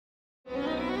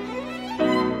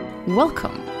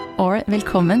Welcome, or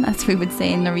velkommen as we would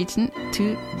say in Norwegian,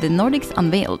 to The Nordics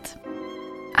Unveiled.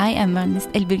 I am Ernest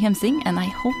Elbjørg Hemsing and I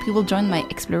hope you will join my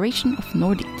exploration of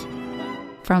Nordic.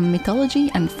 From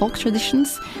mythology and folk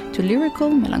traditions to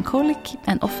lyrical, melancholic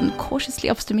and often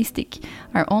cautiously optimistic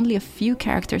are only a few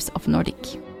characters of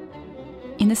Nordic.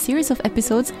 In a series of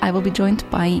episodes I will be joined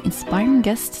by inspiring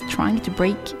guests trying to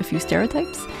break a few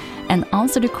stereotypes and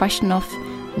answer the question of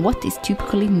what is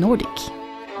typically Nordic?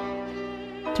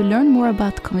 To learn more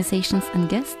about conversations and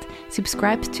guests,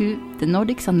 subscribe to The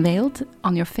Nordics Unveiled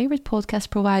on your favorite podcast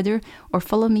provider or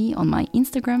follow me on my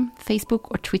Instagram,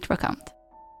 Facebook or Twitter account.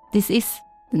 This is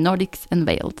The Nordics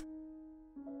Unveiled.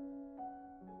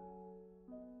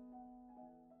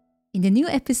 In the new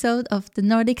episode of The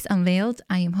Nordics Unveiled,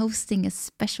 I am hosting a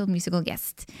special musical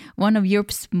guest, one of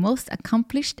Europe's most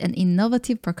accomplished and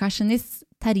innovative percussionists,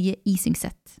 Terje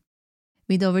Isungset.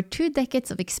 With over 2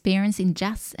 decades of experience in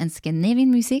jazz and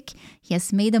Scandinavian music, he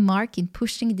has made a mark in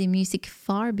pushing the music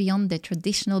far beyond the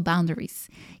traditional boundaries,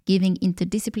 giving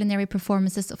interdisciplinary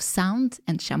performances of sound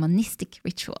and shamanistic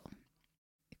ritual.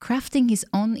 Crafting his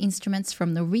own instruments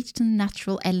from Norwegian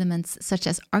natural elements such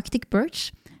as Arctic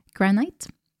birch, granite,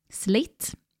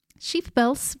 slate, sheep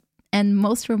bells, and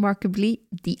most remarkably,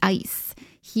 the ice,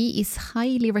 he is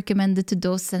highly recommended to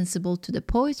those sensible to the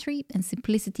poetry and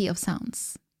simplicity of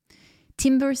sounds.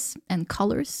 Timbres and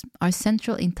colors are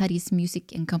central in Terje's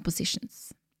music and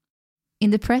compositions.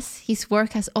 In the press, his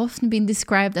work has often been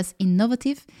described as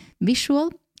innovative,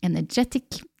 visual,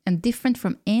 energetic, and different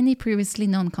from any previously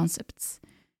known concepts.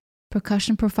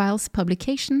 Percussion Profiles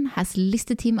publication has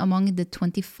listed him among the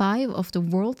 25 of the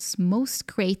world's most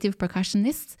creative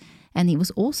percussionists, and he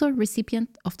was also a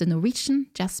recipient of the Norwegian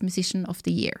Jazz Musician of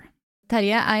the Year.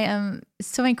 Terje, I am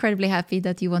so incredibly happy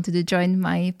that you wanted to join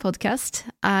my podcast.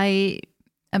 I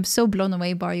am so blown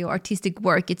away by your artistic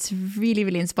work. It's really,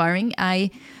 really inspiring.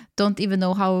 I don't even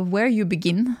know where you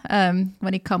begin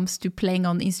when it comes to playing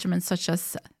on instruments such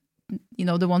as,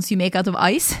 the ones you make out of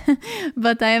ice.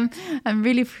 But I'm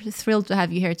really thrilled to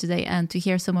have you here today and to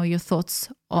hear some of your thoughts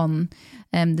on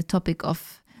the topic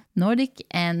of Nordic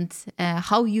and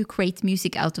how you create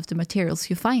music out of the materials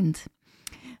you find.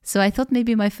 So I thought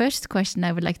maybe my first question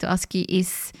I would like to ask you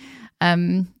is,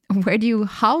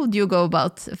 how do you go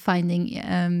about finding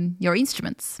your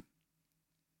instruments?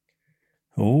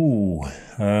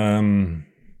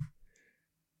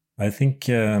 I think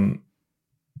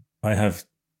I have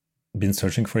been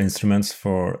searching for instruments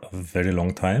for a very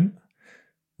long time.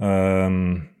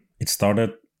 It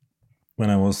started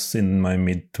when I was in my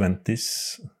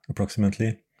mid-20s,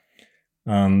 approximately.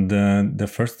 And the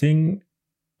first thing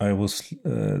I was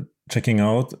checking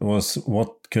out was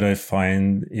what could I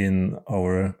find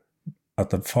at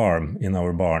the farm in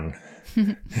our barn.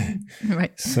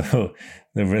 Right. So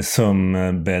there were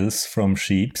some bells from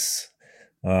sheeps,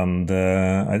 and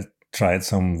I tried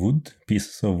some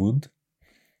pieces of wood.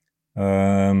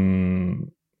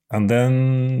 And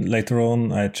then later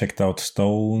on I checked out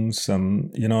stones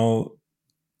and,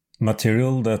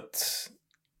 material that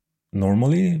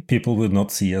normally people would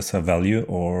not see as a value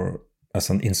or as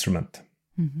an instrument.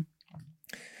 Mm-hmm.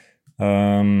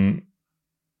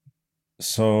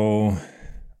 So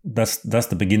that's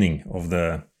the beginning of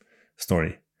the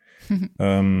story.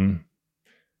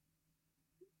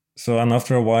 So and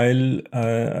after a while,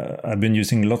 I've been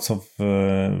using lots of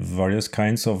various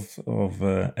kinds of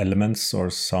elements or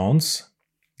sounds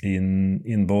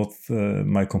in both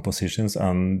my compositions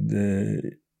and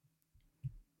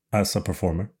as a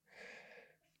performer.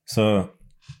 So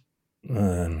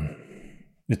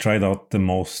we tried out the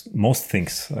most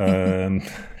things.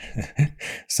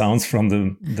 Sounds from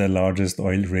the largest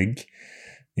oil rig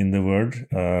in the world,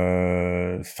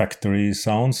 factory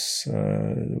sounds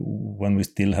when we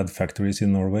still had factories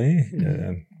in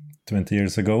Norway 20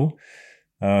 years ago,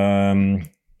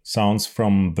 sounds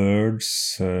from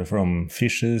birds, from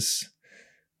fishes,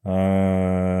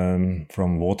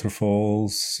 from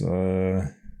waterfalls,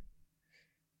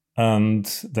 and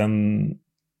then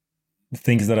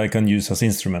things that I can use as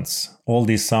instruments. All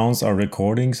these sounds are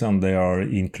recordings and they are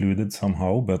included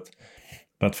somehow, but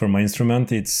for my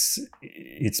instrument it's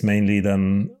mainly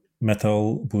then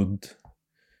metal, wood,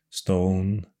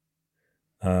 stone,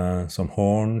 some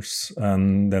horns,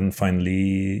 and then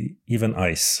finally even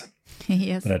ice.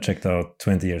 Yes. That I checked out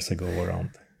 20 years ago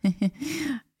around.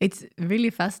 It's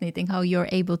really fascinating how you're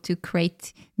able to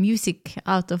create music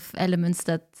out of elements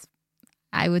that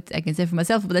I can say for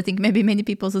myself, but I think maybe many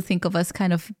people also think of as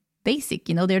kind of basic,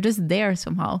 they're just there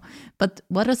somehow. But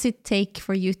what does it take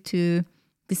for you to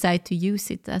decide to use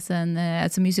it as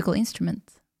a musical instrument?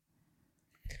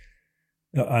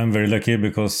 I'm very lucky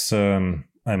because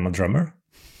I'm a drummer.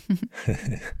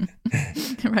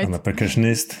 Right. I'm a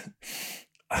percussionist.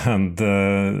 And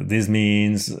this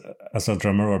means as a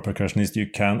drummer or percussionist, you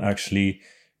can actually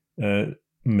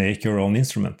make your own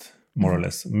instrument, more or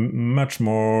less, much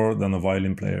more than a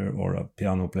violin player or a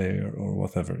piano player or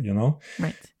whatever,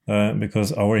 Right.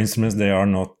 Because our instruments, they are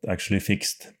not actually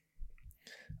fixed.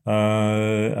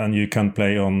 And you can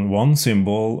play on one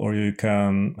cymbal or you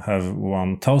can have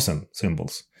 1,000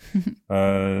 cymbals.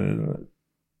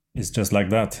 It's just like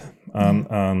that.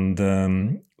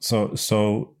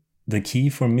 So the key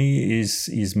for me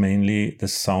is mainly the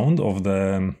sound of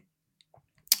the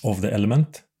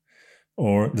element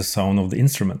or the sound of the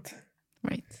instrument.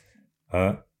 Right.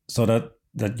 So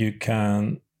that you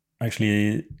can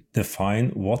actually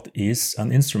define what is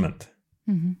an instrument.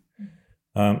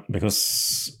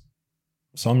 Because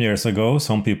some years ago,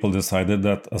 some people decided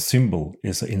that a cymbal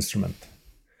is an instrument.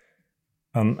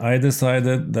 And I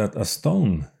decided that a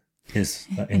stone is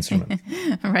an instrument.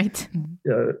 Right.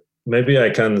 Maybe I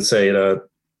can say that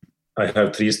I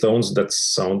have 3 stones that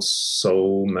sound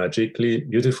so magically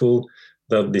beautiful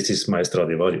that this is my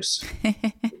Stradivarius.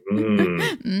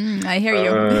 I hear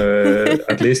you.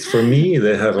 At least for me,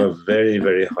 they have a very,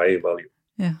 very high value.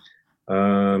 Yeah.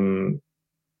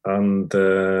 And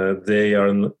they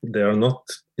are not.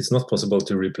 It's not possible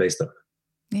to replace them.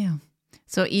 Yeah.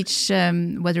 So each,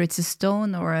 whether it's a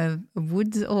stone or a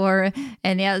wood or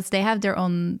any else, they have their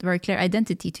own very clear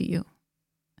identity to you.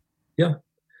 Yeah,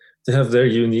 they have their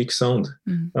unique sound,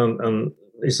 and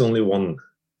it's only one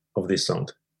of this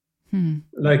sound.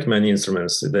 Like many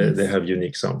instruments, they have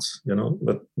unique sounds,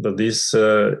 But this,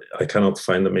 I cannot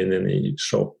find them in any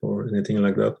shop or anything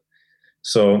like that.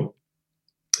 So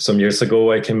some years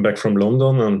ago, I came back from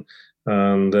London,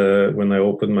 and when I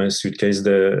opened my suitcase,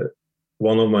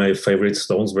 one of my favorite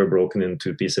stones were broken in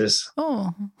 2 pieces.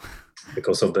 Oh.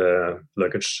 Because of the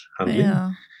luggage handling.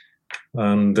 Yeah.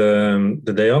 And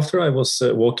the day after, I was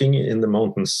walking in the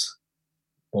mountains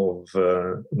of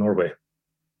Norway,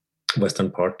 western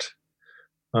part.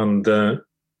 And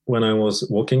when I was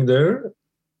walking there,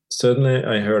 suddenly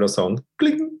I heard a sound,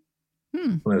 cling.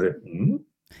 And I said,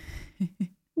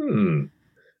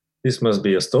 this must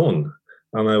be a stone.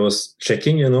 And I was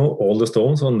checking, all the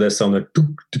stones, and they sounded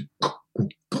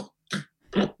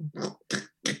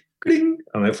cling,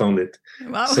 and I found it.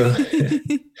 Wow. So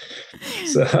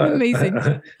Amazing.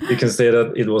 You can say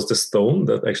that it was the stone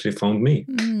that actually found me.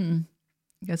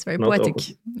 That's very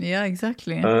poetic. Yeah,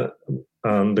 exactly.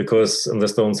 And the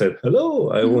stone said, "Hello,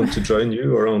 I want to join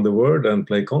you around the world and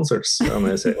play concerts." And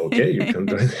I said, "Okay, you can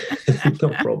join." No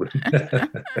problem.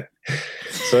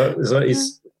 So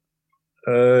it's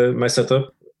my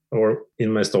setup, or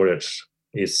in my storage,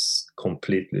 is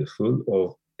completely full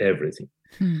of everything.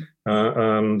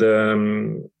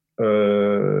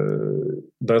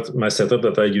 That my setup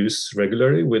that I use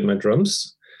regularly with my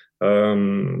drums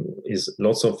is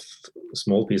lots of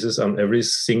small pieces, and every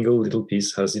single little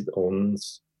piece has its own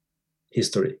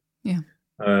history. Yeah.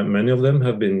 Many of them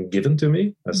have been given to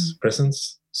me as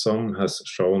presents. Some has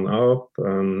shown up,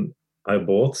 and I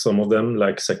bought some of them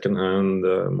like secondhand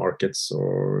markets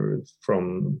or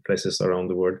from places around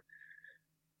the world.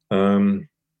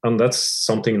 And that's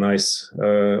something nice.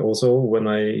 Also, when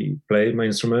I play my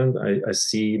instrument, I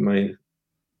see my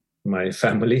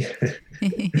family,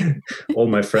 all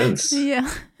my friends. Yeah.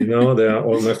 They are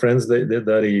all my friends.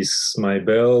 That is my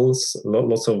bells,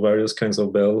 lots of various kinds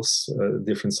of bells,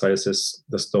 different sizes.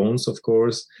 The stones, of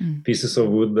course, pieces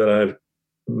of wood that I've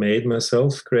made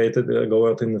myself, created. I go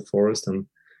out in the forest and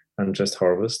just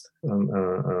harvest and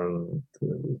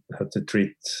have to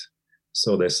treat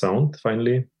so they sound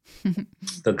finally.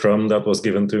 The drum that was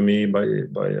given to me by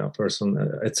a person,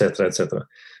 etc., etc.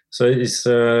 So it's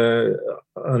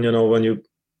and when you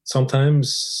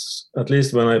sometimes, at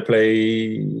least when I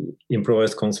play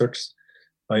improvised concerts,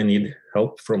 I need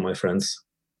help from my friends,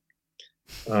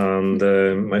 and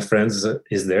my friends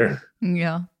is there.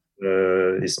 Yeah.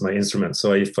 Is my instrument.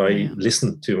 So if I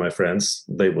listen to my friends,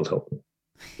 they will help me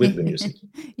with the music.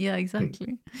 Yeah,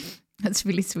 exactly. That's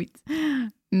really sweet.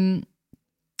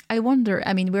 I wonder,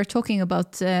 we're talking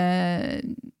about,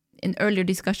 in earlier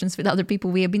discussions with other people,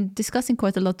 we have been discussing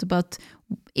quite a lot about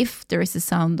if there is a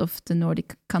sound of the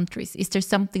Nordic countries. Is there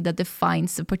something that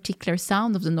defines a particular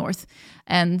sound of the North?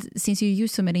 And since you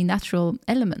use so many natural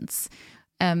elements,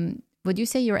 would you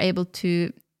say you're able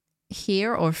to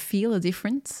hear or feel a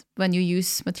difference when you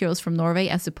use materials from Norway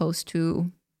as opposed to,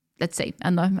 let's say,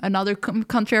 another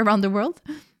country around the world?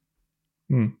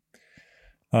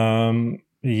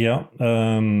 Yeah,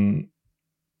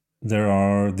 there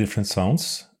are different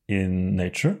sounds in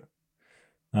nature.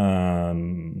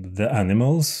 There the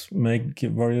animals make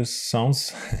various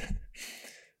sounds.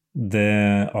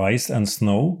 The ice and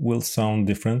snow will sound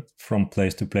different from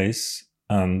place to place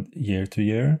and year to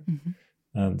year.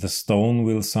 The stone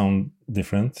will sound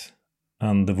different,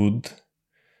 and the wood,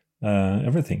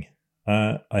 everything.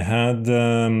 I had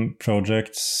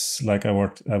projects like I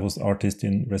was artist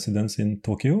in residence in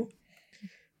Tokyo,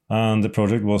 and the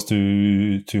project was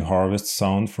to harvest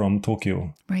sound from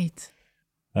Tokyo. Right.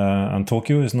 And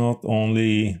Tokyo is not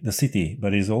only the city,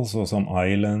 but it's also some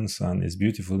islands and it's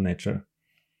beautiful nature.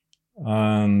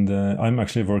 And I'm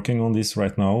actually working on this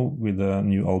right now with a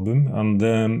new album, and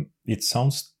it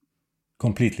sounds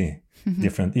completely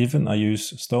different. Even I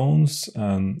use stones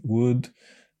and wood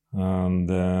and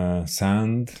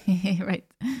sand. Right.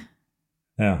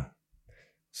 Yeah.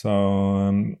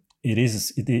 So it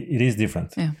is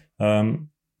different. Yeah.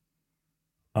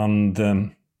 And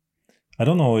I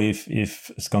don't know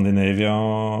if Scandinavia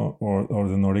or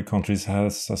the Nordic countries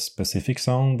has a specific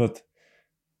sound,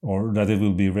 or that it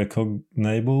will be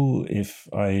recognizable if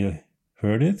I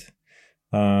heard it.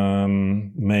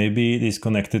 Maybe it is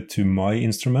connected to my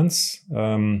instruments.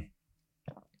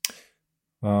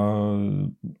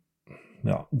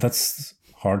 Yeah, that's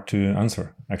hard to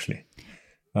answer actually,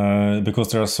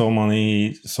 because there are so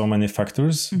many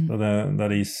factors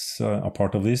that is a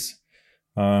part of this,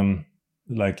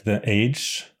 like the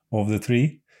age of the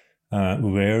tree,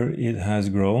 where it has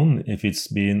grown. If it's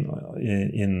been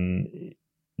in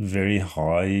very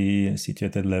high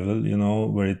situated level,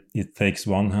 where it takes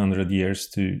 100 years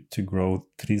to grow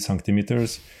 3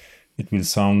 centimeters, it will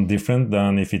sound different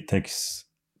than if it takes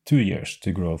 2 years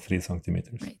to grow 3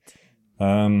 centimeters. Right.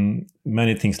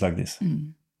 Many things like this.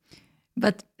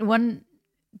 But one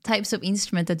types of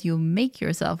instrument that you make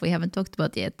yourself we haven't talked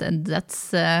about yet, and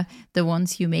that's the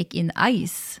ones you make in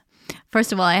ice.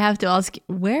 First of all, I have to ask,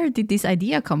 where did this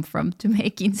idea come from to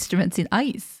make instruments in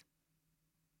ice?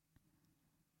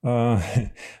 Well,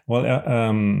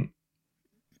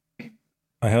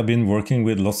 I have been working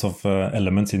with lots of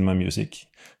elements in my music,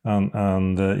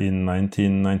 and in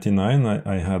 1999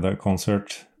 I had a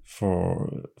concert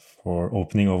for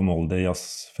opening of Molde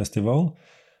Jazz Festival,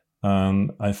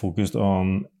 and I focused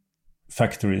on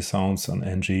factory sounds and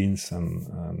engines and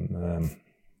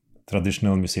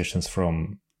traditional musicians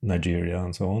from Nigeria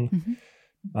and so on.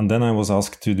 And then I was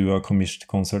asked to do a commissioned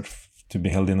concert to be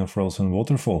held in a frozen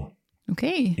waterfall.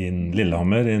 Okay. In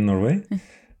Lillehammer in Norway.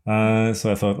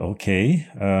 So I thought, okay,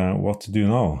 what to do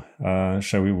now?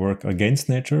 Shall we work against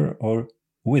nature or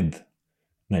with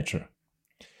nature?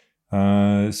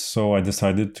 So I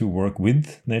decided to work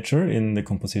with nature in the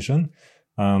composition,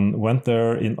 and went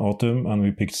there in autumn, and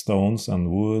we picked stones and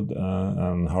wood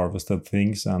and harvested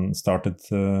things and started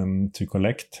to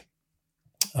collect.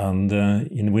 And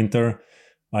in winter,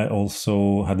 I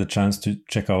also had the chance to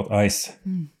check out ice.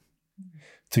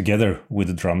 Together with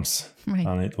the drums. Right.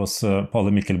 And it was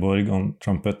Palle Mikkelborg on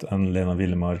trumpet and Lena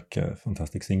Willemark, a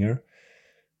fantastic singer,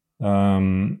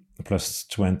 plus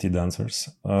 20 dancers.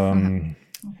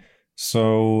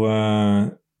 So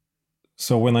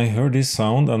when I heard this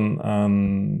sound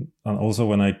and also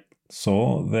when I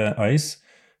saw the ice,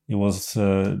 it was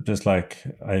just like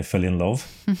I fell in love.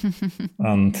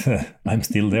 And I'm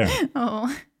still there.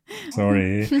 Oh.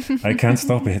 Sorry, I can't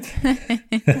stop it.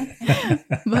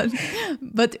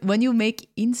 but when you make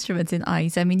instruments in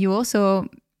ice, I mean, you also,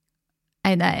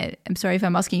 and I'm sorry if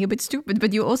I'm asking you a bit stupid,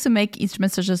 but you also make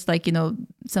instruments such as like,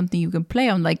 something you can play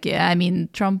on, like, I mean,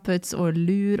 trumpets or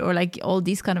lute or like all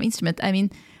these kind of instruments. I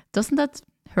mean, doesn't that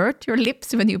hurt your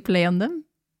lips when you play on them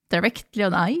directly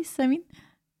on ice? I mean.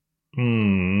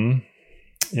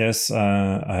 Yes,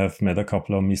 I have made a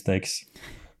couple of mistakes.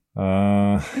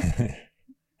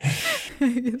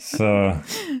 So,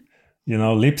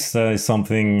 lips is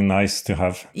something nice to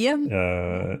have. Yeah.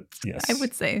 Yes. I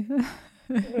would say.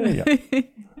 Yeah.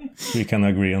 We can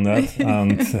agree on that.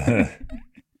 And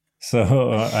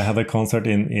so I had a concert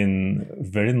in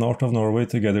very north of Norway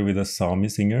together with a Sami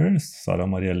singer, Sara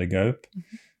Marielle Gaup.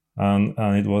 And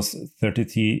it was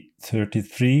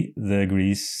 33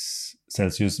 degrees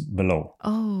Celsius below.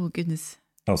 Oh, goodness.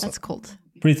 Also, that's cold.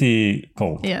 Pretty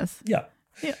cold. Yes. Yeah.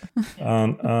 Yeah.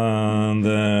 and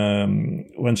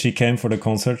when she came for the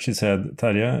concert, she said,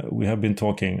 Terje, we have been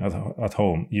talking at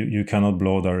home. You cannot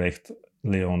blow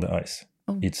directly on the ice.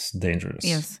 Oh. It's dangerous.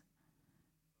 Yes.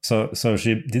 So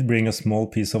she did bring a small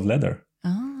piece of leather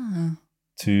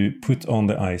to put on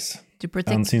the ice. To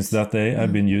protect. And since that day,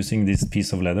 I've been using this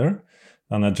piece of leather,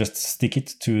 and I just stick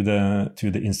it to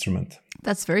the instrument.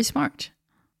 That's very smart.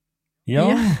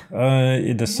 Yeah.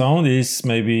 The sound is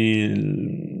maybe a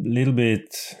little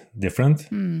bit different,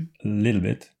 a little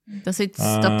bit. Does it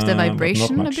stop the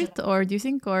vibration a much. bit, or do you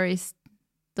think, or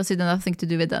does it have nothing to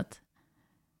do with that?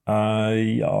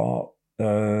 Yeah,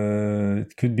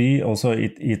 it could be. Also,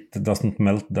 it doesn't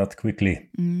melt that quickly.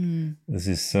 This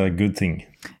is a good thing.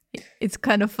 It's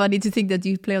kind of funny to think that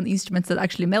you play on instruments that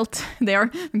actually melt. They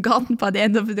are gone by the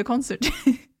end of the concert.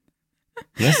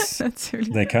 Yes,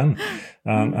 they can,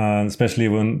 and especially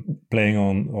when playing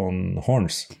on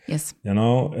horns. Yes,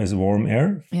 as warm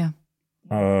air. Yeah.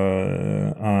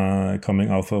 Coming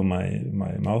out of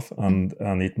my mouth, and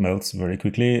it melts very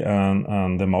quickly,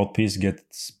 and the mouthpiece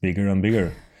gets bigger and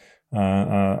bigger,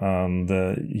 and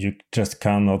you just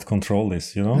cannot control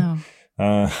this. No.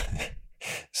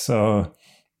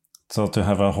 So to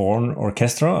have a horn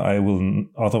orchestra,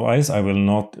 out of ice, I will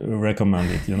not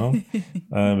recommend it,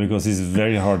 because it's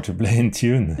very hard to play in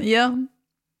tune. Yeah.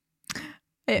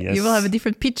 Yes. You will have a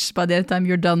different pitch by the time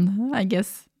you're done, I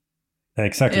guess.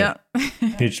 Exactly. Yeah.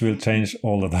 Pitch will change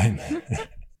all the time.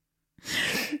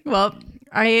 Well,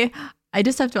 I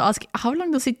just have to ask, how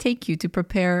long does it take you to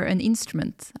prepare an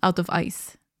instrument out of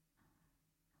ice?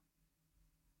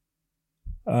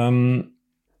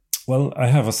 Well, I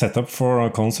have a setup for a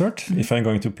concert. If I'm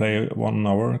going to play a 1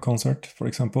 hour concert, for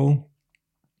example,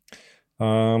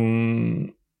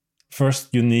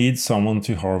 first you need someone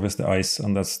to harvest the ice,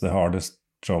 and that's the hardest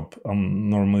job.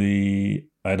 Normally,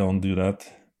 I don't do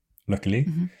that, luckily.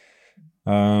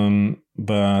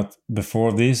 But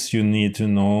before this, you need to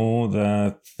know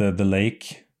that the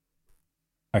lake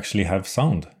actually have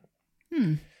sound,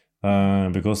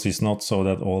 because it's not so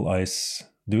that all ice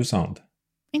do sound.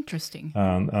 Interesting.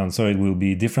 And so it will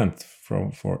be different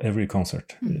for every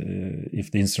concert.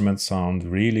 If the instruments sound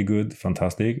really good,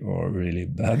 fantastic, or really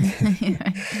bad.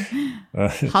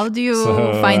 How do you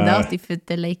find out if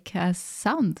the lake has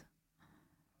sound?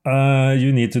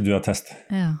 You need to do a test,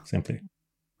 simply,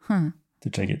 to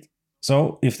check it.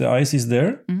 So if the ice is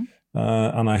there,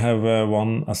 and I have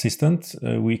one assistant,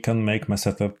 we can make my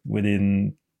setup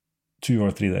within 2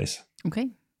 or 3 days. Okay.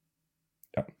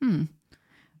 Yeah.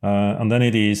 And then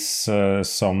it is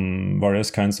some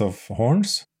various kinds of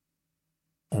horns,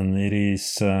 and it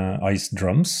is ice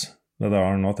drums that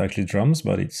are not actually drums,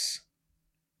 but it's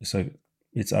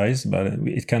ice, but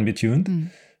it can be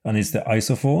tuned. And it's the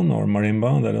isophone or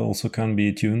marimba that also can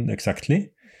be tuned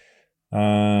exactly,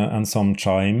 and some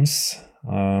chimes,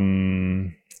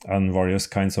 and various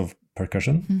kinds of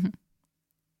percussion.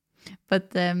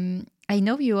 But I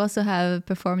know you also have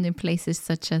performed in places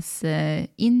such as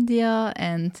India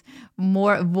and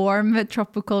more warm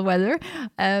tropical weather.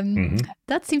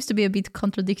 That seems to be a bit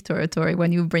contradictory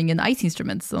when you bring in ice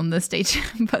instruments on the stage.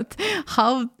 But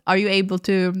how are you able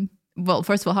to, well,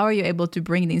 first of all, how are you able to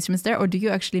bring the instruments there, or do you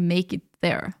actually make it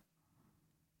there?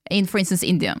 For instance,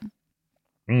 India.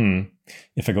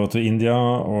 If I go to India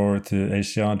or to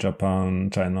Asia, Japan,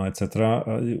 China, etc.,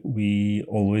 we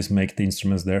always make the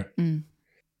instruments there.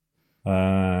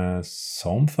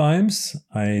 Sometimes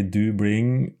I do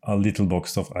bring a little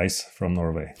box of ice from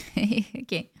Norway.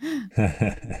 Okay.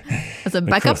 As a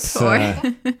backup?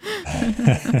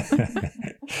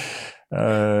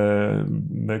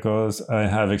 Because I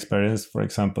have experience, for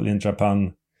example, in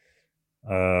Japan,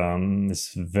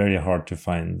 it's very hard to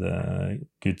find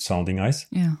good sounding ice.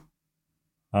 Yeah.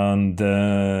 And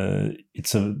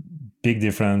it's a big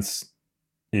difference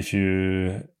if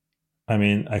you...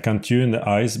 I can tune the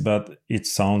ice, but it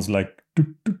sounds like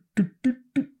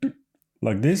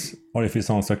this, or if it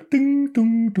sounds like ding,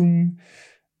 ding, ding,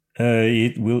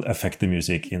 it will affect the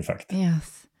music, in fact.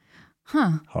 Yes.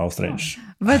 Huh. How strange.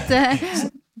 But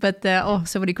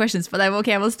so many questions, but I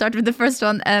will start with the first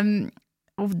one.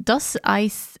 Does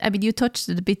ice, you touched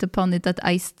a bit upon it, that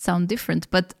ice sound different,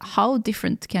 but how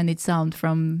different can it sound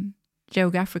from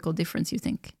geographical difference, you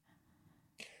think?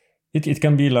 It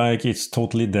can be like it's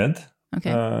totally dead.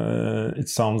 Okay. It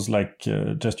sounds like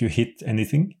just you hit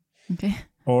anything. Okay.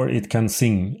 Or it can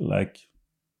sing like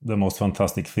the most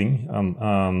fantastic thing.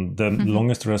 And the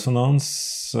longest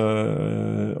resonance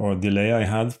or delay I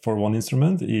had for one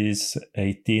instrument is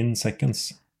 18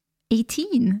 seconds.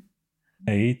 18?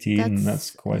 18,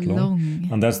 that's quite long.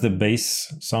 And that's the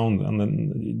bass sound. And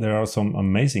then there are some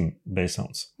amazing bass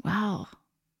sounds. Wow,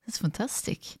 that's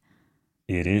fantastic.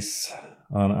 It is.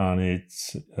 And it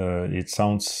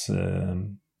sounds...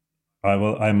 I'm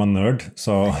a nerd,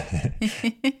 so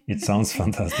it sounds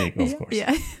fantastic, of course.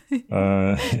 Yeah.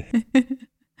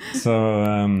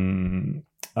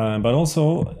 But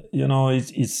also,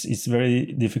 it's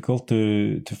very difficult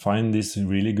to find this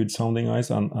really good sounding ice,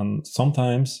 and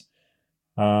sometimes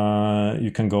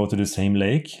you can go to the same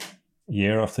lake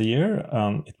year after year,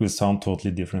 and it will sound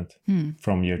totally different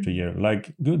from year to year,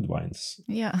 like good wines.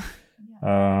 Yeah.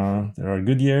 There are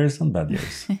good years and bad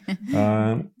years.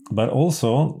 But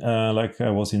also, like I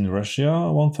was in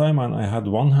Russia one time and I had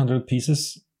 100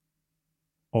 pieces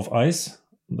of ice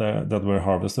that were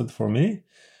harvested for me.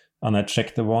 And I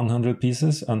checked the 100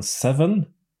 pieces and 7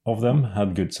 of them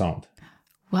had good sound.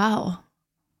 Wow.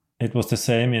 It was the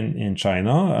same in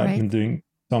China. Right. I've been doing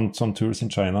some tours in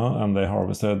China and they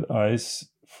harvested ice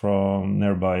from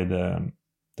nearby the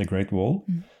Great Wall.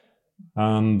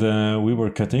 And we were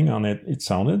cutting and it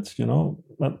sounded,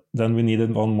 but then we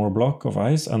needed one more block of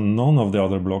ice and none of the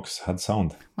other blocks had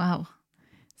sound. Wow.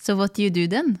 So what do you do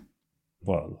then?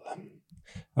 Well,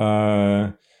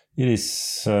 it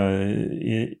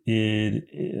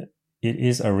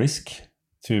is a risk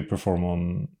to perform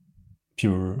on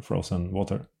pure frozen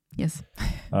water. Yes.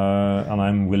 And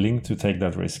I'm willing to take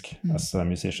that risk as a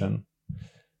musician.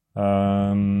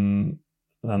 And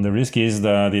the risk is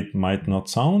that it might not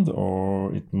sound,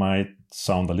 or it might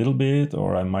sound a little bit,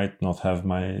 or I might not have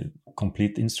my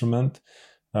complete instrument.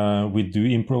 We do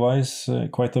improvise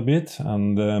quite a bit,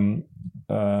 and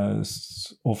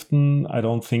often I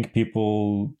don't think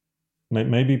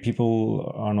maybe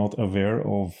people are not aware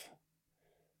of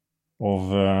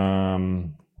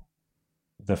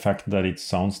the fact that it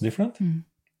sounds different.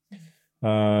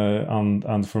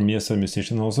 And for me as a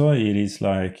musician also, it is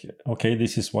like, okay,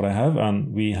 this is what I have,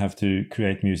 and we have to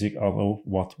create music out of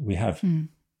what we have.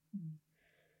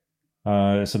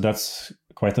 So that's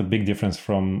quite a big difference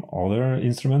from other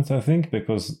instruments, I think,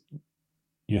 because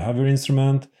you have your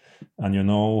instrument and you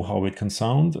know how it can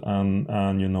sound,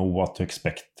 and you know what to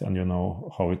expect, and you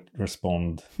know how it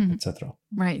responds, etc.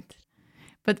 Right.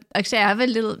 But actually, I have a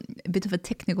bit of a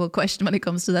technical question when it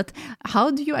comes to that.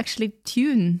 How do you actually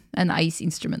tune an ice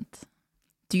instrument?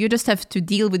 Do you just have to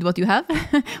deal with what you have?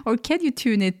 Or can you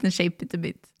tune it and shape it a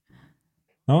bit?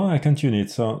 No, I can tune it.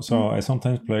 So I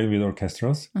sometimes play with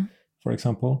orchestras, for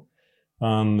example,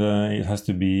 and it has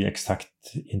to be exact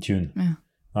in tune. Yeah.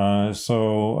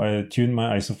 So I tune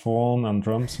my isophone and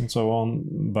drums and so on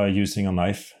by using a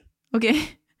knife.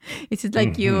 Okay. Is it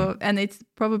like and it's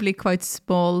probably quite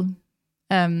small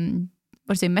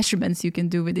measurements you can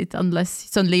do with it, unless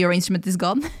suddenly your instrument is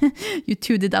gone. You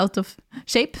tuned it out of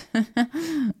shape.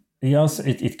 Yes,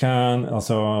 it can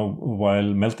also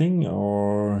while melting,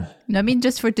 or no, I mean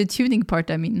just for the tuning part.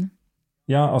 I mean,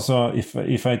 yeah. Also,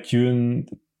 if I tune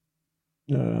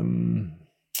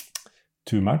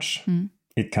too much,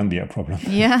 it can be a problem.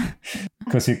 Yeah,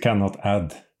 because you cannot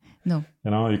add. No,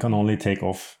 you can only take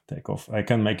off. I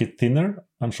can make it thinner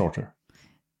and shorter.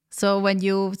 So when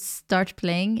you start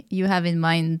playing, you have in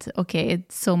mind, okay,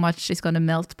 so much is going to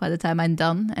melt by the time I'm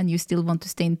done, and you still want to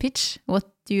stay in pitch. What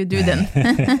do you do then?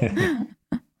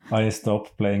 I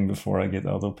stop playing before I get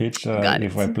out of pitch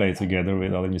if I play together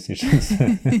with other musicians.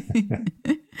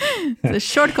 It's a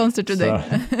short concert today.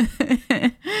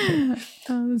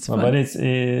 That's fun. But this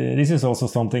is also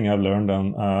something I've learned,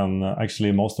 and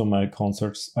actually most of my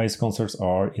ice concerts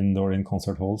are indoor in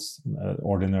concert halls,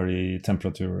 ordinary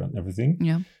temperature and everything.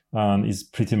 Yeah. And it's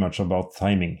pretty much about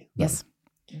timing. Yes.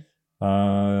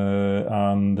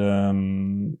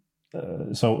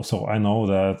 So I know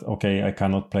that, okay, I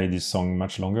cannot play this song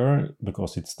much longer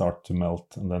because it starts to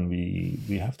melt, and then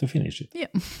we have to finish it. Yeah,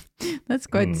 that's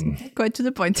quite to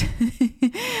the point.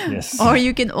 Yes. Or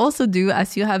you can also do,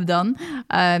 as you have done,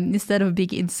 instead of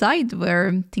being inside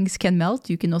where things can melt,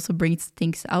 you can also bring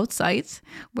things outside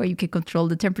where you can control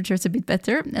the temperatures a bit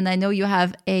better. And I know you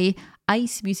have a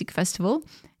ice music festival,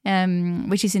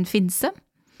 which is in Finse,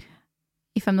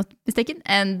 if I'm not mistaken.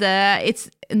 And it's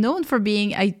known for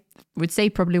being, I would say,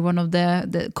 probably one of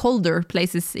the colder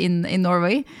places in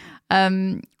Norway.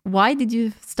 Why did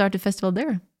you start a festival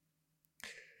there?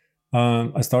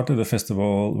 I started a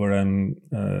festival where I'm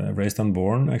raised and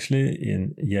born, actually,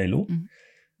 in Geilo.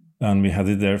 And we had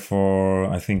it there for,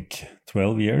 I think,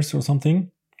 12 years or something.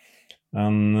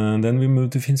 And then we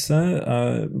moved to Finse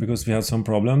because we had some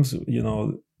problems.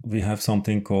 We have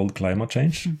something called climate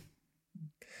change.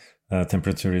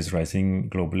 Temperature is rising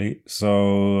globally.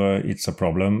 So it's a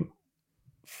problem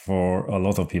for a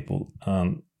lot of people.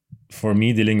 And for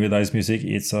me, dealing with ice music,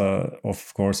 it's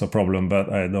of course a problem, but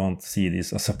I don't see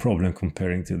this as a problem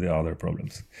comparing to the other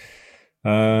problems.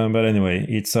 But anyway,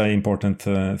 it's an important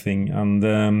thing.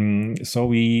 And so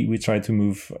we try to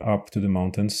move up to the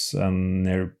mountains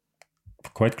and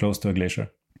quite close to a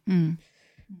glacier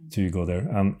to go there.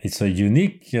 And it's a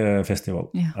unique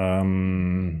festival. Yeah.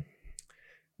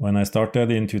 When I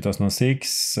started in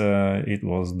 2006, it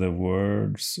was the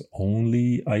world's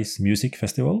only ice music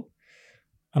festival.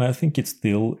 And I think it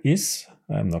still is.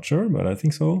 I'm not sure, but I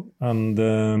think so. And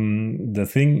the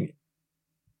thing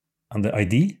and the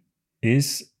idea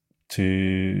is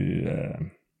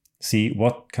to see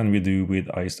what can we do with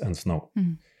ice and snow.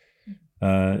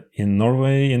 In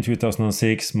Norway in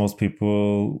 2006, most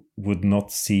people would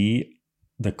not see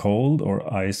the cold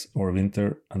or ice or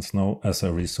winter and snow as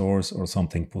a resource or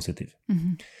something positive.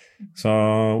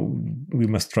 So we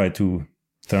must try to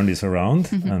turn this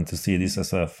around and to see this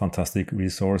as a fantastic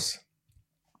resource.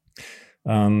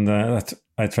 And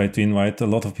I try to invite a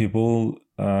lot of people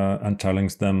and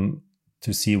challenge them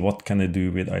to see what can they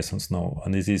do with ice and snow.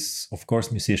 And this is, of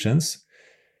course, musicians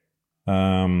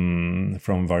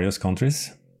from various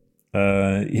countries.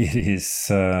 It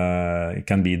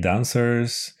can be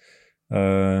dancers,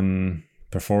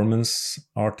 performance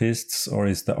artists, or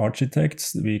it's the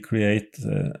architects. We create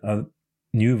a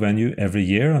new venue every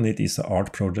year, and it is an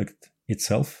art project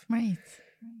itself. Right.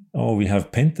 Oh, we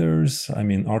have painters,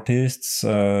 artists.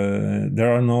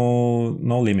 There are no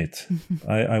limit.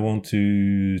 I want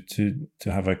to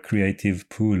have a creative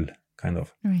pool, kind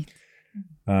of. Right.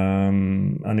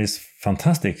 And it's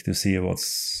fantastic to see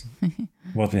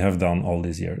what we have done all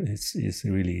this year. It's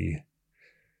really,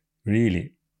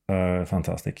 really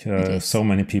fantastic. So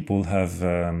many people have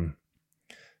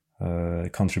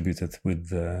contributed with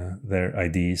their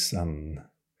ideas and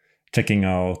checking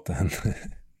out and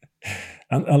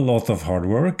and a lot of hard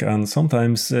work and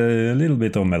sometimes a little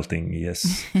bit of melting.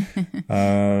 Yes.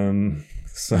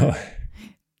 So.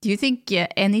 Do you think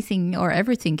anything or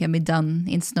everything can be done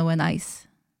in snow and ice?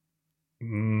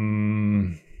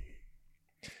 Yeah.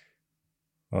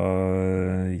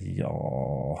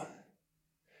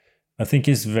 I think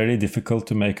it's very difficult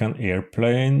to make an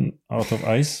airplane out of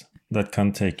ice that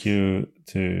can take you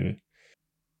to...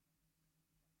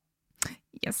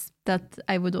 Yes, that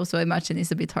I would also imagine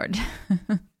is a bit hard.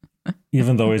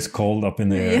 Even though it's cold up in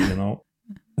the air, you know.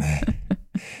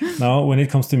 Now, when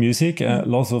it comes to music,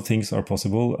 lots of things are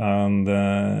possible. And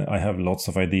I have lots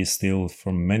of ideas still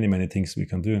for many, many things we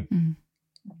can do.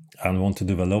 And want to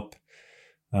develop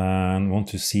and want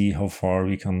to see how far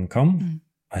we can come.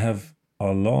 I have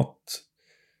a lot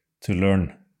to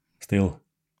learn still.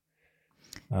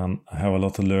 I have a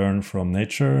lot to learn from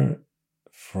nature,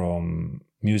 from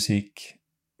music,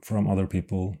 from other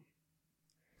people.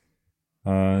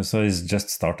 So it's just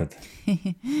started.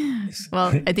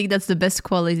 Well, I think that's the best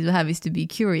quality to have, is to be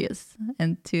curious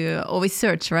and to always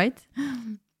search, right?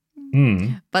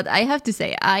 But I have to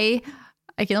say, I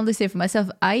can only say for myself,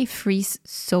 I freeze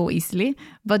so easily,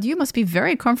 but you must be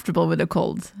very comfortable with the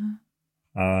cold.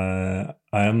 I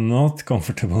am not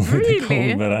comfortable with the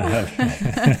cold, but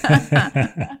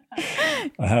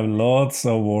I have lots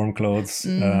of warm clothes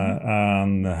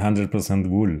and 100%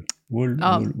 wool. Wool.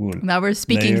 Now we're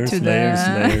speaking layers, to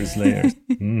layers.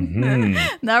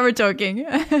 Now we're talking.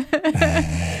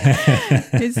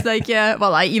 It's like,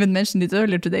 well, I even mentioned it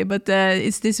earlier today, but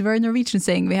it's this very Norwegian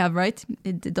saying we have, right?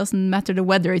 It doesn't matter the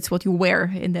weather, it's what you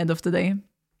wear in the end of the day.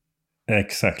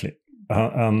 Exactly.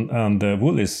 And the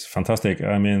wool is fantastic.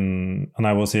 And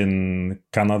I was in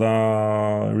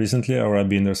Canada recently, or I've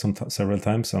been there several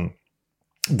times, and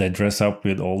they dress up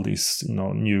with all this,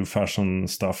 new fashion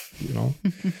stuff,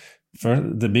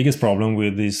 The biggest problem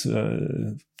with these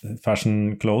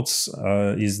fashion clothes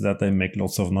is that they make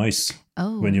lots of noise.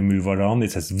 Oh. When you move around,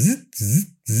 it says zzz, zzz,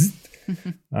 zzz.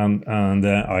 and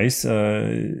the ice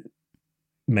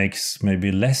makes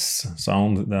maybe less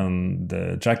sound than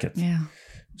the jacket. Yeah.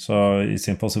 So it's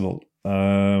impossible.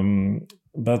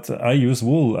 But I use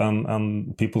wool,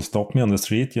 and people stop me on the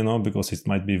street, because it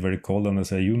might be very cold, and they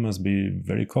say, you must be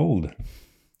very cold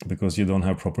because you don't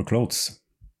have proper clothes.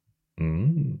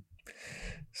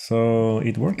 So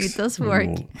it works. It does work.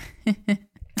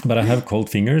 But I have cold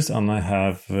fingers, and I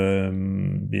have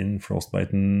been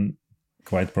frostbitten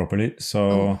quite properly.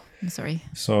 So I'm sorry.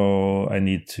 So I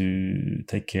need to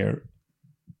take care.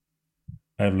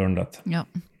 I've learned that. Yeah.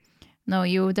 No,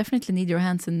 you definitely need your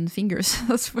hands and fingers.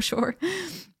 That's for sure.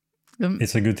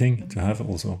 It's a good thing to have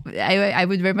also. I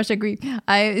would very much agree.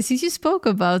 Since you spoke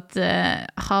about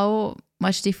how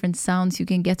much different sounds you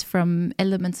can get from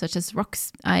elements such as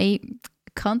rocks, I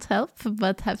can't help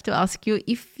but have to ask you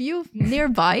if you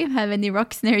nearby have any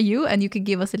rocks near you, and you could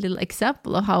give us a little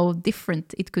example of how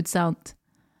different it could sound.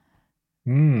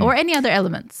 Or any other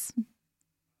elements.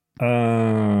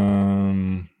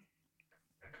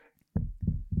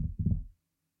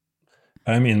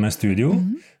 I'm in my studio,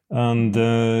 and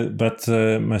but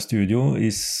my studio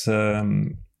is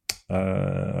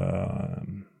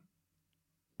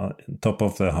top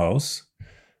of the house,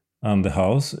 and the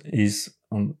house is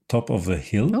on top of the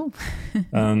hill,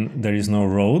 and there is no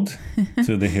road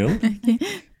to the hill. Okay.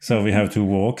 So we have to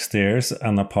walk stairs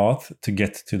and a path to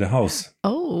get to the house.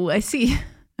 Oh, I see.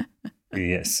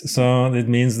 Yes, so it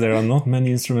means there are not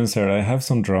many instruments here. I have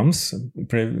some drums,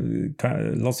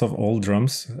 lots of old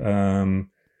drums, and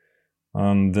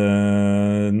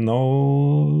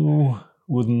no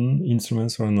wooden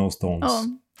instruments or no stones. Oh,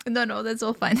 no, that's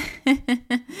all fine.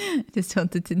 Just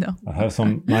wanted to know. I have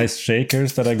some nice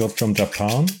shakers that I got from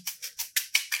Japan.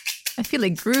 I feel a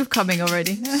groove coming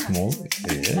already. Small,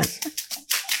 yes.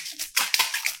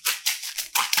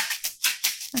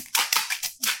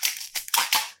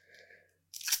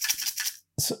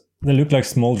 So they look like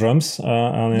small drums,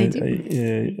 and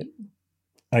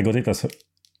I got it as a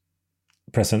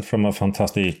present from a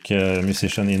fantastic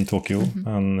musician in Tokyo,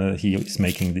 and he is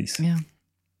making these. Yeah.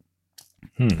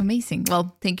 Amazing.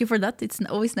 Well, thank you for that. It's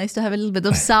always nice to have a little bit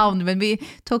of sound. When we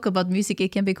talk about music,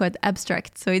 it can be quite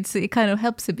abstract. So it kind of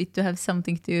helps a bit to have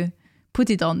something to put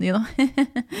it on, you know.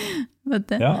 But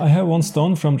yeah, I have one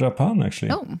stone from Japan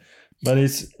actually. Oh. But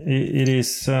it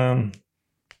is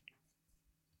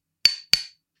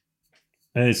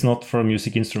it's not for a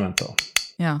music instrument though.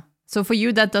 Yeah. So for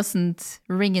you that doesn't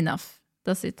ring enough,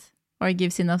 does it? Or it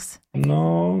gives enough?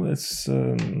 No, it's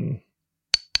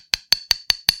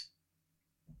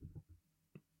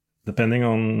depending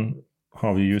on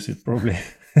how you use it, probably.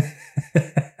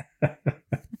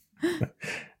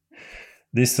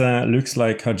 This looks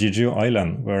like Hajiju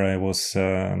Island, where I was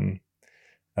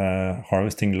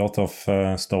harvesting a lot of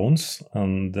stones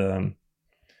and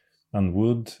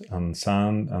wood and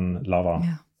sand and lava.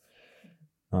 Yeah.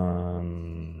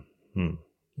 And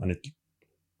it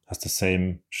has the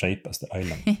same shape as the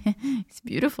island. It's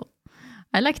beautiful.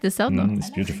 I like the sound though. It's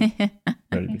beautiful.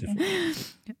 Very beautiful.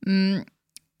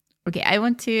 Okay, I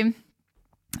want to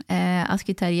ask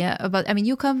you, Terje, about, I mean,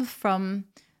 you come from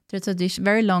the tradition,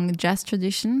 very long jazz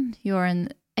tradition. You are an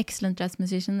excellent jazz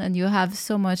musician and you have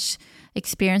so much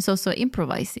experience also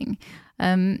improvising.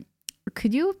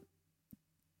 Could you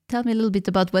tell me a little bit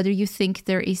about whether you think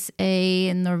there is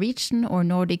a Norwegian or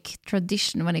Nordic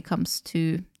tradition when it comes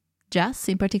to jazz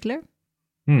in particular?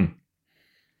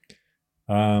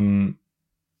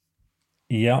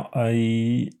 Yeah,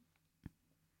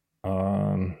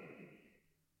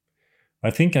 I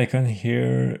think I can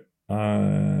hear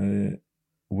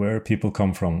where people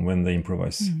come from when they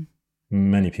improvise.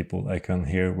 Many people, I can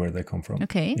hear where they come from.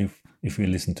 Okay. If we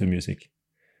listen to music.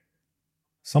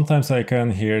 Sometimes I can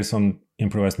hear some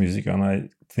improvised music and I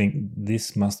think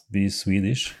this must be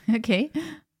Swedish. Okay.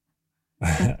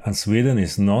 And Sweden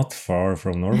is not far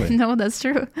from Norway. No, that's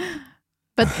true.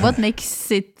 But what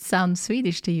makes it sound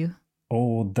Swedish to you?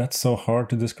 Oh, that's so hard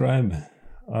to describe.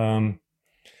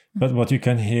 But what you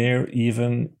can hear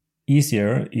even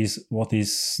easier is what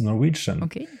is Norwegian.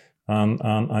 Okay. And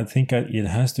I think it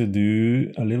has to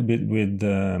do a little bit with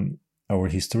our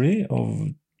history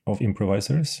of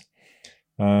improvisers.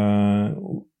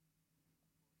 Or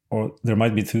there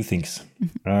might be two things.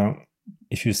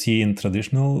 If you see in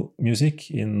traditional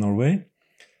music in Norway,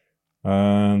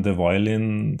 the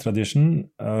violin tradition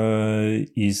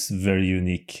is very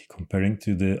unique comparing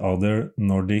to the other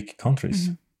Nordic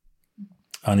countries.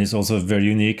 And it's also very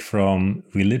unique from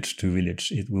village to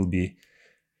village. It will be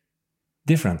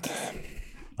different.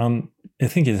 And I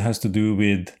think it has to do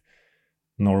with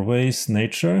Norway's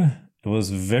nature. It was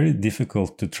very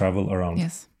difficult to travel around.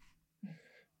 Yes.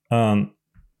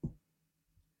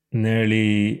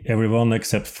 Nearly everyone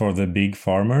except for the big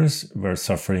farmers were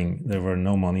suffering. There were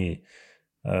no money,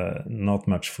 not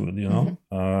much food, you know.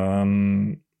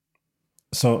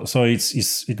 So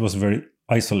it was very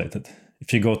isolated.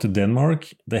 If you go to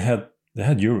Denmark, they had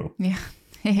Europe. Yeah,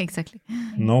 exactly.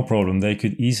 No problem. They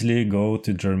could easily go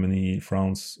to Germany,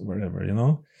 France, wherever, you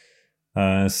know.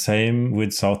 Same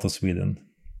with south of Sweden.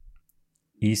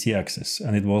 Easy access.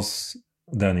 And it was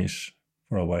Danish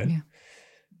for a while. Yeah.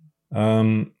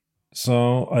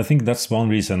 So I think that's one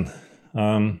reason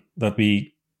that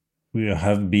we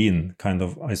have been kind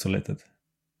of isolated.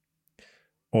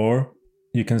 Or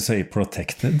you can say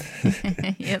protected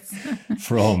yes.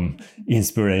 from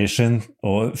inspiration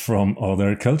or from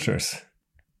other cultures.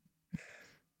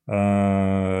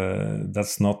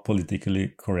 That's not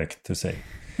politically correct to say.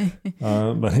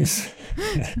 But it's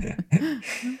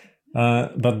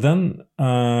but then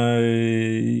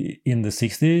in the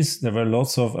 60s, there were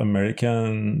lots of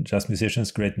American jazz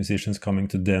musicians, great musicians coming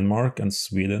to Denmark and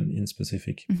Sweden in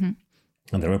specific.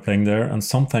 And they were playing there. And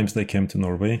sometimes they came to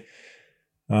Norway.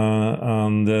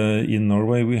 And in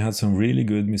Norway, we had some really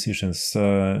good musicians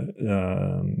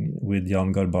with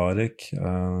Jan Garbarek,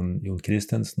 Jon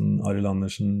Christensen, Arild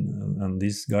Andersen, and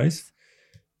these guys.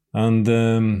 And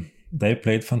they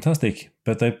played fantastic,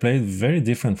 but they played very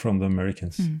different from the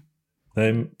Americans.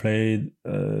 They played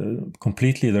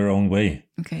completely their own way.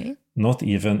 Okay. not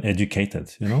even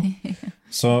educated, you know.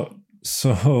 So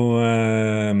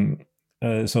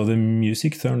the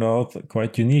music turned out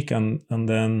quite unique, and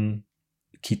then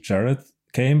Keith Jarrett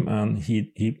came, and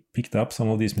he picked up some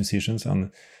of these musicians,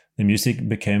 and the music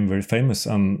became very famous,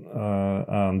 and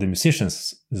the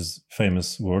musicians is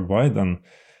famous worldwide. And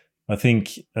I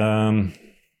think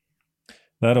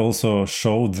that also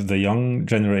showed the young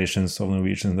generations of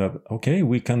Norwegians that, okay,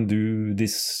 we can do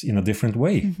this in a different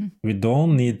way. Mm-hmm. We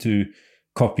don't need to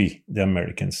copy the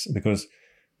Americans, because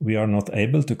we are not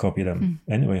able to copy them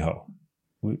anyway. How?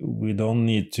 We don't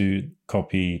need to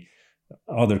copy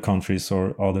other countries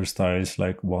or other styles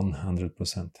like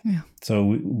 100%. Yeah. So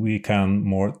we can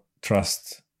more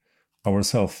trust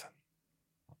ourselves.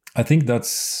 I think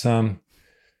that's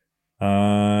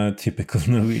typical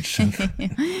Norwegian.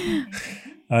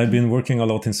 I've been working a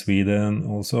lot in Sweden,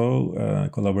 also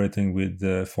collaborating with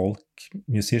folk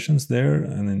musicians there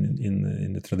and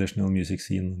in the traditional music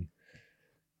scene,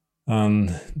 and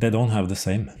they don't have the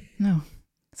same. No,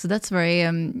 so that's very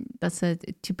that's a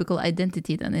typical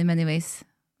identity then in many ways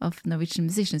of Norwegian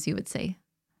musicians, you would say.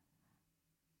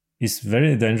 It's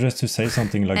very dangerous to say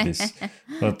something like this,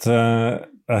 but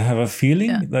I have a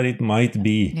feeling that it might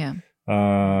be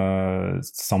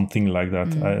something like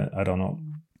that. I don't know.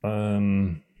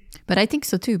 But I think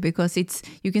so too, because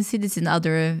you can see this in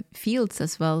other fields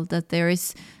as well, that there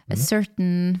is a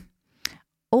certain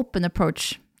open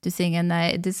approach to sing. And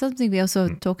this is something we also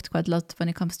talked quite a lot when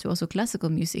it comes to also classical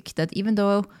music, that even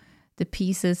though the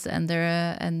pieces and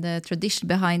the tradition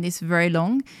behind is very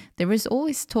long, there is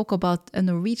always talk about a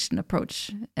Norwegian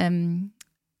approach,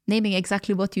 naming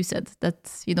exactly what you said,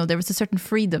 that, you know, there is a certain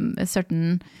freedom, a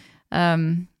certain...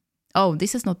 oh,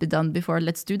 this has not been done before,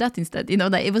 let's do that instead. You know,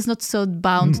 that it was not so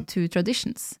bound to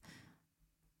traditions.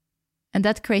 And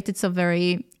that created some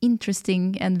very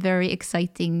interesting and very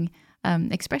exciting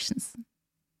expressions.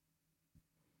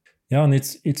 Yeah, and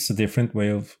it's a different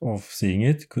way of seeing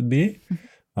it, could be.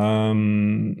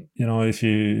 You know, if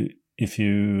you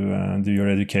do your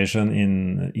education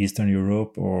in Eastern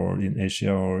Europe or in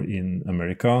Asia or in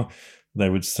America, they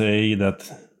would say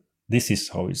that this is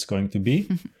how it's going to be.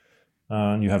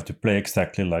 And you have to play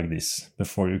exactly like this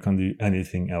before you can do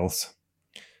anything else.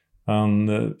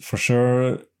 And for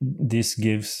sure, this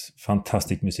gives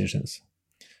fantastic musicians.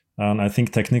 And I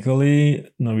think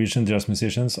technically, Norwegian jazz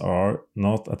musicians are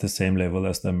not at the same level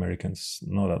as the Americans,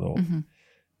 not at all.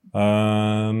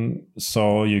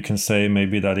 So you can say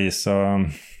maybe that is a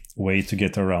way to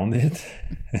get around it.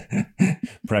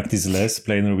 Practice less,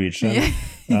 play Norwegian,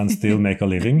 and still make a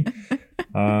living.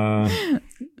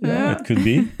 Yeah, it could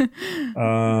be.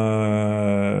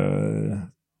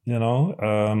 You know,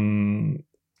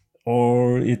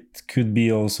 or it could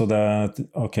be also that,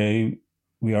 okay,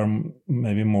 we are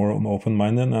maybe more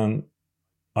open-minded. And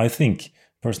I think,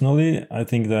 personally, I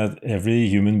think that every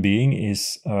human being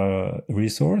is a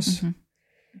resource,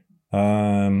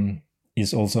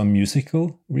 is also a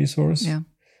musical resource. Yeah.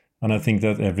 And I think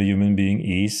that every human being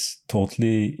is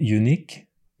totally unique,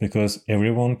 because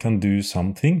everyone can do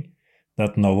something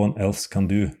that no one else can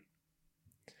do.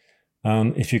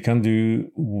 And if you can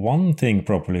do one thing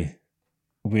properly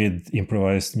with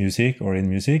improvised music or in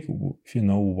music, if you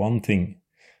know one thing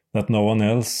that no one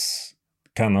else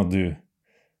cannot do,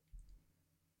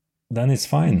 then it's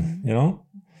fine, you know?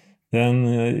 Then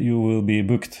you will be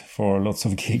booked for lots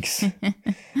of gigs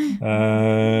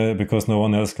because no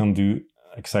one else can do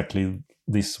exactly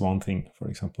this one thing, for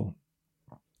example.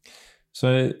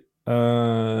 So,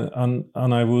 and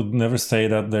I would never say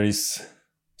that there is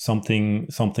something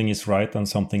is right and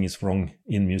something is wrong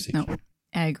in music. No,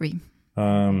 I agree.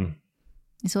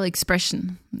 It's all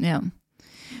expression. Yeah.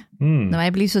 No, I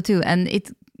believe so too. And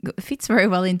it fits very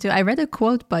well into, I read a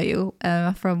quote by you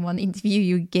from one interview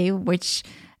you gave, which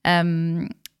where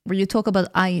you talk about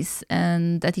ice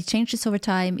and that it changes over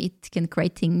time. It can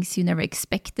create things you never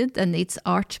expected, and it's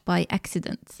art by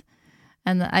accident.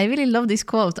 And I really love this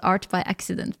quote, art by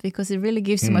accident, because it really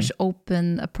gives so much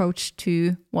open approach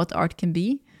to what art can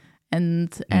be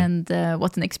and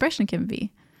what an expression can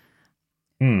be.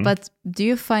 But do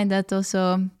you find that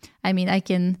also, I mean, I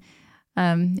can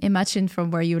imagine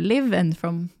from where you live and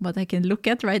from what I can look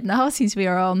at right now, since we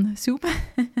are on Zoom,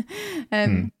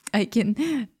 I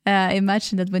can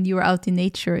imagine that when you are out in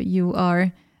nature, you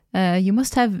are you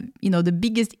must have, you know, the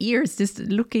biggest ears just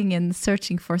looking and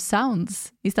searching for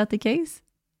sounds. Is that the case?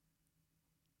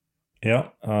 Yeah.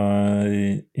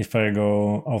 If I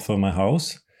go out of my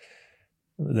house,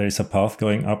 there is a path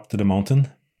going up to the mountain.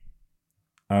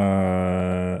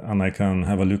 And I can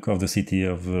have a look of the city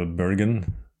of Bergen,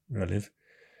 where I live.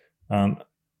 And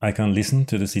I can listen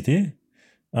to the city.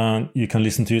 and you can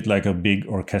listen to it like a big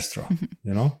orchestra,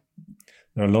 you know?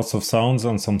 There are lots of sounds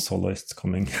and some soloists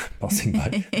passing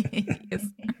by. Yes.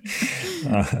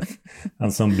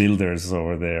 And some builders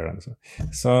over there. And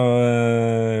so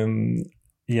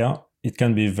yeah, it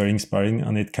can be very inspiring,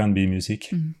 and it can be music.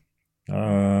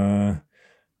 And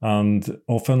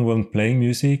often when playing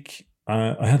music,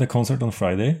 I had a concert on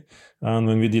Friday, and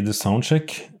when we did the sound check,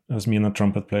 it was me and a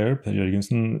trumpet player, Terje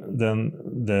Isungset,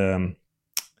 then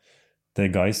the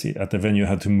guys at the venue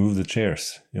had to move the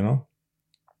chairs, you know?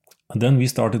 And then we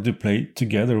started to play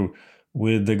together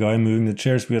with the guy moving the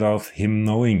chairs without him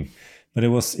knowing. But it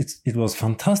was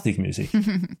fantastic music.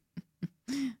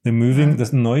 The moving, the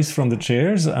noise from the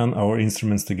chairs and our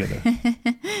instruments together.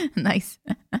 Nice.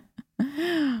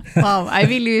 Wow,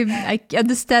 I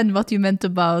understand what you meant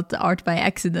about art by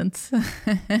accident.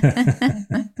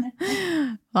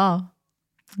 Wow.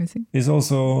 Amazing. It's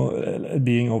also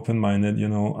being open-minded, you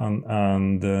know,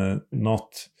 and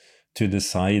not to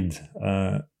decide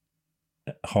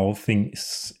how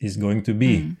things is going to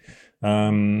be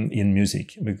in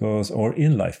music, or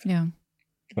in life. Yeah.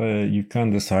 You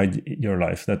can decide your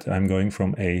life that I'm going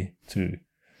from A to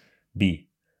B,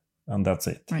 and that's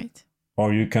it. Right.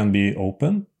 Or you can be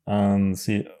open and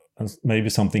see, and maybe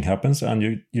something happens and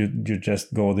you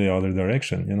just go the other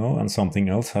direction, you know, and something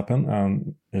else happen,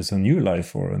 and there's a new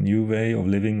life or a new way of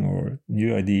living or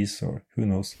new ideas, or who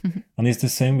knows. And it's the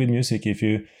same with music. If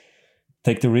you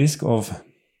take the risk of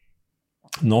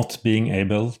not being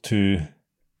able to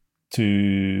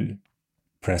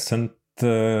present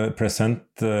a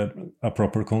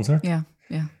proper concert,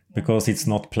 because it's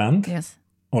not planned, yes,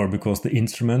 or because the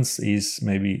instruments is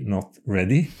maybe not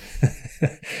ready.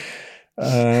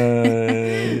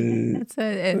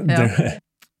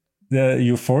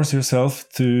 You force yourself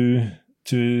to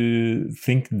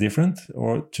think different,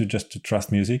 or to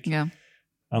trust music. Yeah.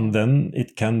 And then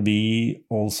it can be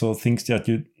also things that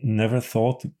you never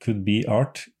thought could be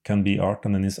art, can be art,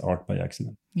 and then it's art by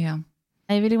accident. Yeah.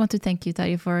 I really want to thank you,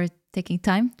 Terje, for taking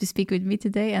time to speak with me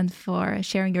today, and for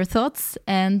sharing your thoughts,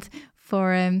 and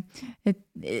for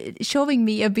showing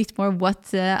me a bit more what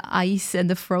the ice and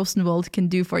the frozen world can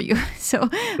do for you. So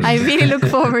I really look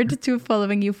forward to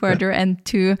following you further, and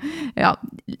to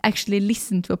actually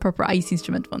listen to a proper ice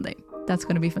instrument one day. That's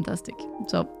going to be fantastic.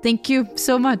 So thank you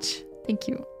so much. Thank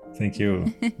you. Thank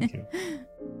you. Thank you.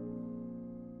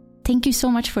 Thank you so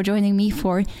much for joining me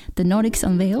for The Nordics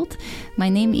Unveiled. My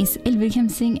name is Elvira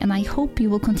Kemsing, and I hope you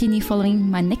will continue following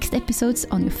my next episodes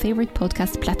on your favorite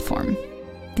podcast platform.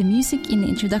 The music in the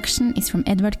introduction is from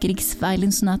Edvard Grieg's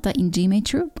Violin Sonata in G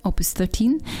major, opus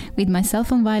 13, with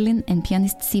myself on violin and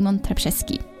pianist Simon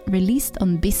Trapczewski, released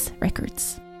on BIS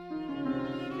Records.